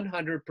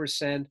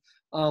 100%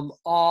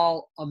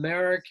 all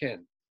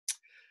American.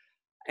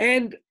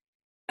 And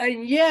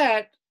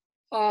yet,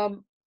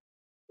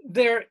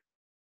 their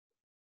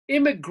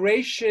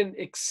immigration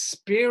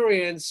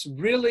experience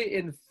really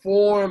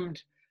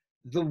informed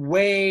the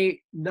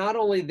way not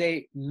only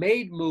they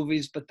made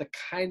movies, but the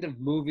kind of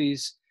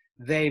movies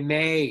they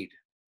made.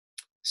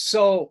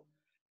 So,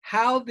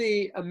 how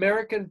the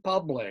American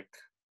public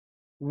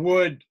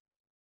would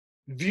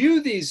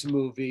view these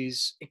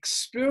movies,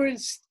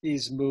 experience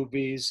these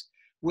movies,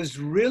 was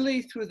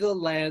really through the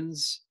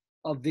lens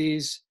of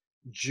these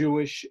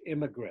Jewish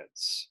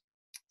immigrants.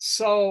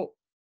 So,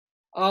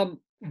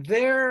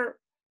 their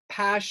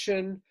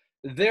passion,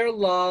 their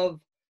love,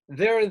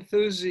 their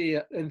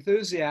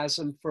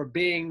enthusiasm for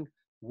being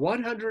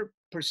 100%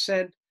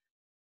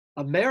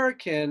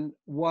 American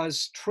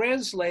was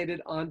translated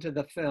onto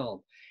the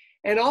film.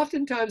 And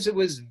oftentimes it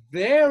was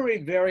very,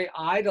 very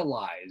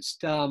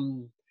idolized,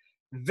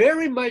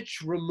 very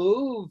much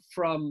removed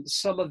from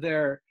some of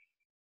the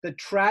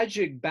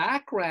tragic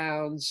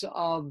backgrounds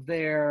of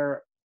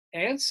their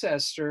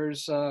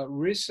ancestors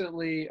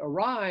recently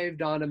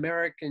arrived on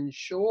American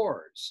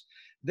shores.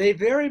 They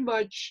very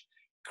much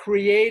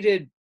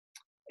created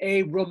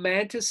a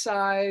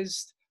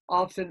romanticized,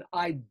 often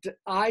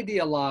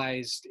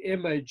idealized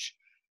image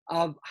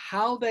of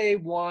how they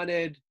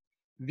wanted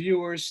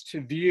viewers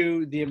to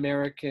view the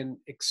American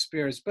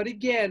experience. But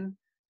again,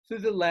 through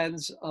the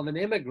lens of an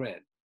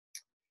immigrant.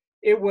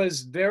 It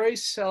was very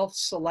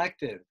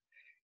self-selective.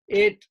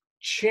 It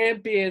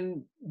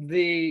championed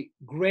the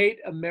great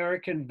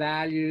American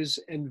values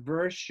and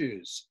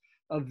virtues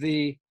of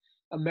the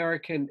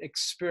American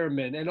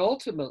experiment, and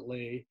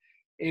ultimately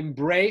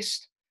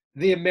embraced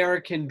the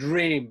American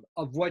dream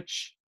of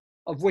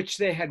which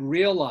they had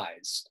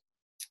realized.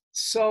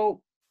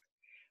 So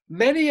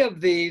many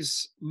of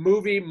these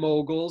movie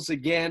moguls,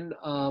 again,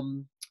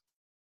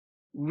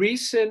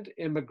 recent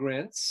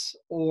immigrants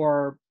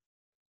or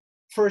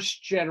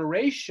first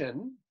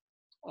generation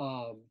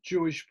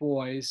Jewish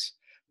boys,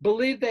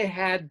 believed they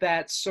had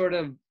that sort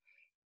of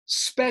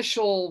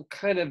special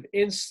kind of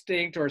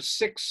instinct or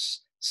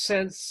sixth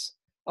sense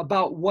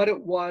about what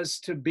it was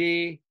to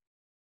be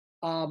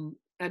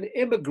an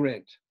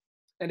immigrant.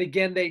 And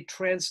again, they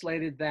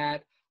translated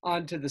that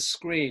onto the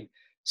screen.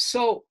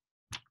 So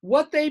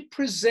what they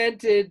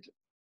presented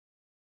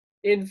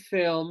in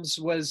films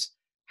was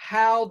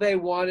how they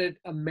wanted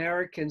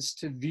Americans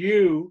to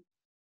view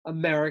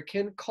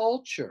American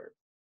culture.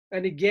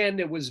 And again,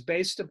 it was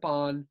based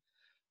upon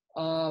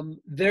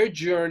their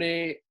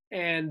journey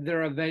and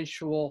their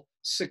eventual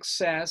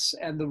success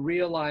and the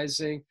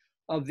realizing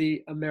of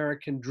the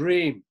American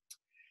dream.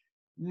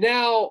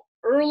 Now,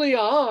 early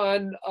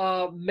on,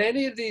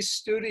 many of these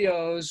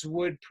studios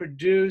would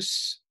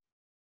produce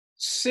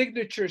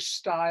signature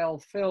style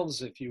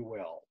films, if you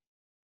will.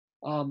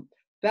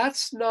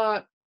 That's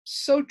not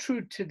so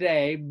true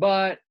today,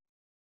 but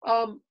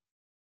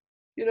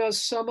you know,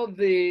 some of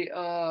the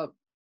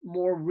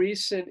more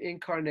recent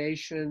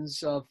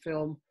incarnations of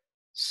film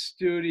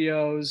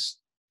studios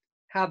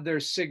have their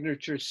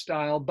signature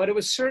style, but it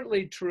was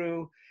certainly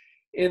true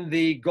in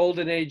the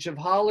golden age of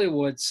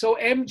Hollywood. So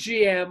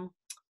MGM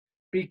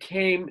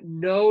became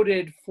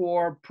noted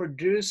for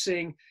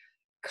producing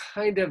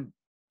kind of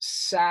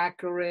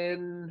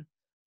saccharine,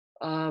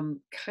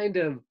 kind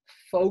of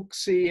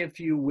folksy, if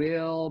you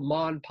will,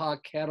 Mon Pa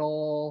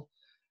Kettle,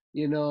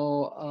 you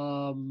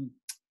know,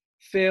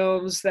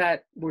 films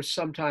that were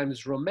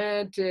sometimes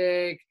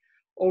romantic,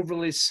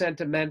 overly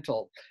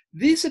sentimental.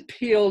 These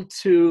appealed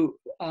to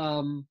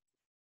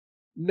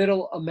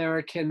middle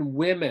American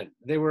women.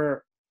 They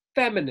were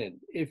feminine,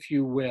 if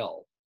you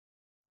will.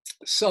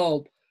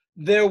 So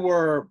there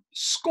were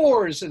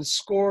scores and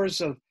scores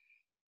of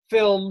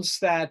films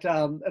that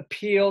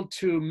appealed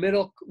to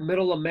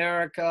middle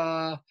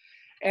America,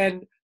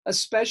 and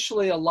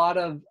especially a lot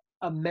of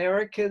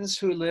Americans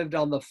who lived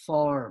on the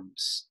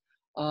farms.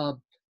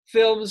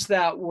 Films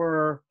that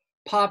were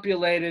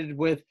populated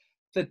with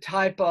the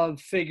type of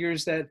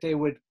figures that they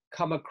would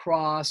come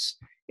across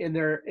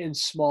in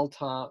small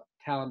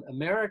town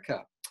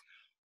America.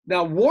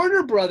 Now,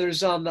 Warner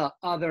Brothers, on the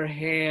other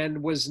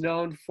hand, was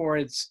known for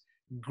its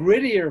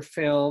grittier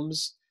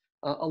films.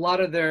 A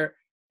lot of their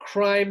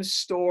crime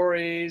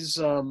stories,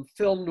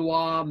 film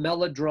noir,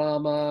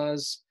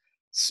 melodramas,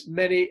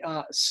 many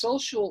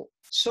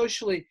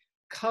socially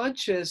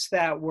conscious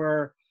that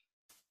were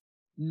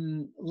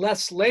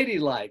less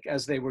ladylike,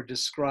 as they were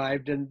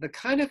described, and the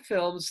kind of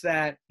films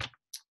that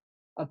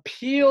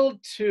appealed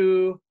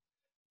to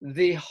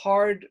the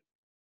hard,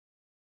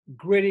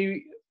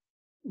 gritty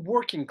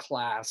working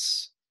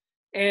class.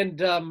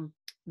 And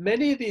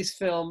many of these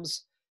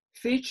films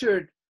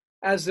featured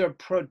as their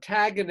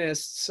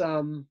protagonists,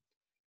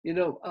 you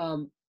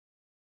know,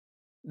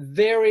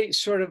 very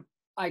sort of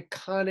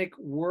iconic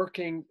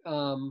working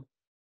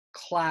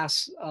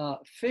class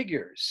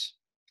figures.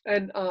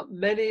 And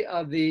many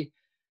of the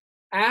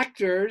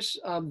actors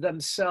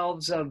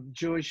themselves of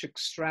Jewish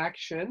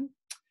extraction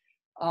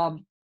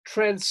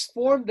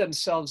transformed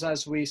themselves,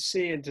 as we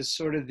see, into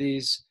sort of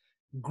these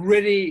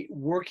gritty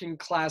working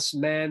class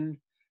men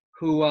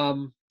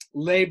who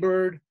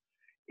labored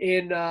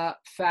in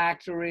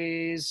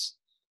factories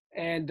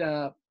and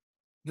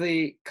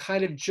the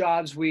kind of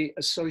jobs we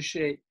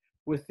associate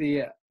with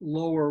the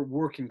lower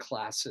working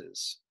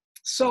classes.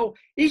 So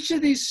each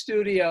of these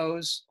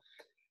studios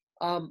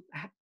um,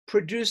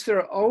 produced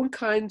their own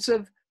kinds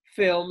of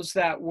films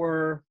that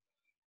were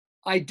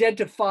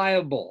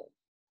identifiable,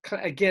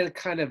 again,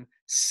 kind of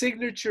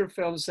signature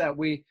films that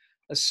we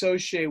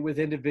associate with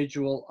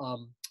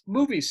individual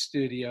movie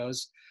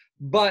studios.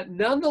 But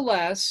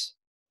nonetheless,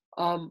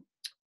 um,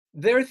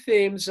 their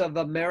themes of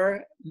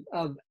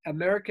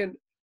American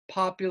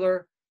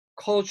popular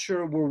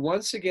culture were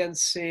once again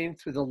seen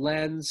through the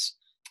lens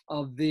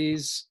of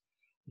these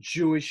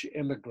Jewish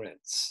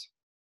immigrants.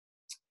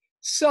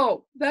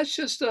 So that's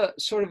just a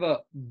sort of a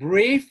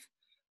brief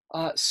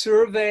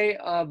survey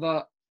of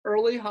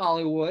early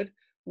Hollywood.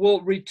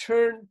 We'll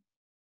return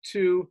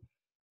to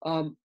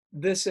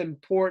this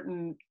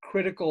important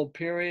critical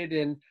period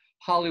in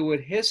Hollywood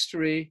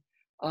history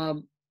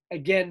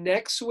again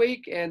next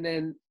week, and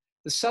then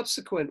the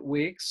subsequent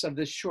weeks of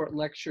this short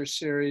lecture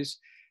series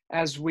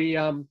as we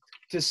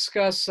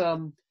discuss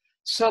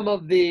some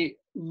of the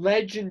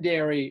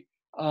legendary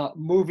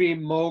movie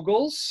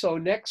moguls. So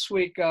next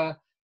week,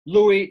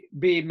 Louis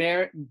B.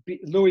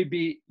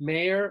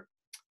 Mayer.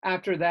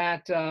 After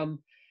that,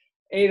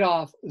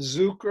 Adolf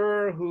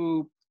Zucker,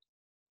 who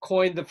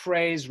coined the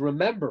phrase,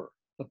 "Remember,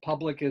 the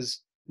public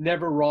is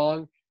never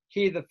wrong."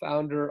 He, the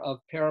founder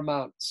of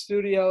Paramount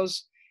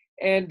Studios.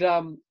 And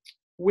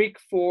week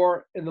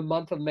 4 in the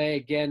month of May,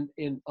 again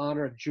in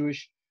honor of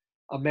Jewish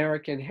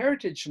American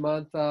Heritage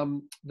Month,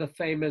 the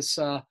famous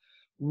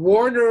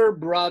Warner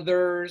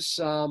Brothers,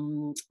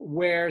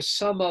 where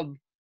some of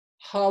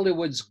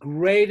Hollywood's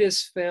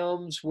greatest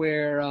films,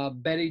 where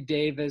Bette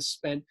Davis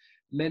spent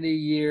many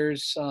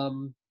years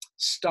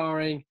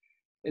starring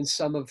in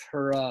some of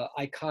her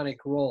iconic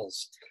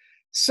roles.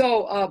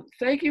 So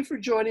thank you for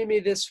joining me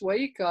this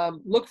week.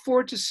 Look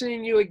forward to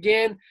seeing you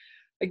again.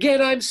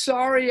 Again, I'm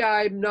sorry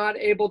I'm not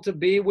able to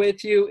be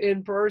with you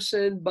in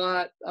person,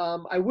 but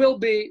I will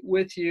be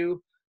with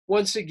you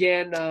once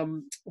again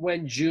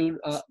when June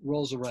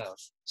rolls around.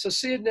 So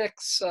see you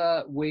next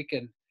week,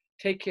 and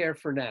take care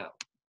for now.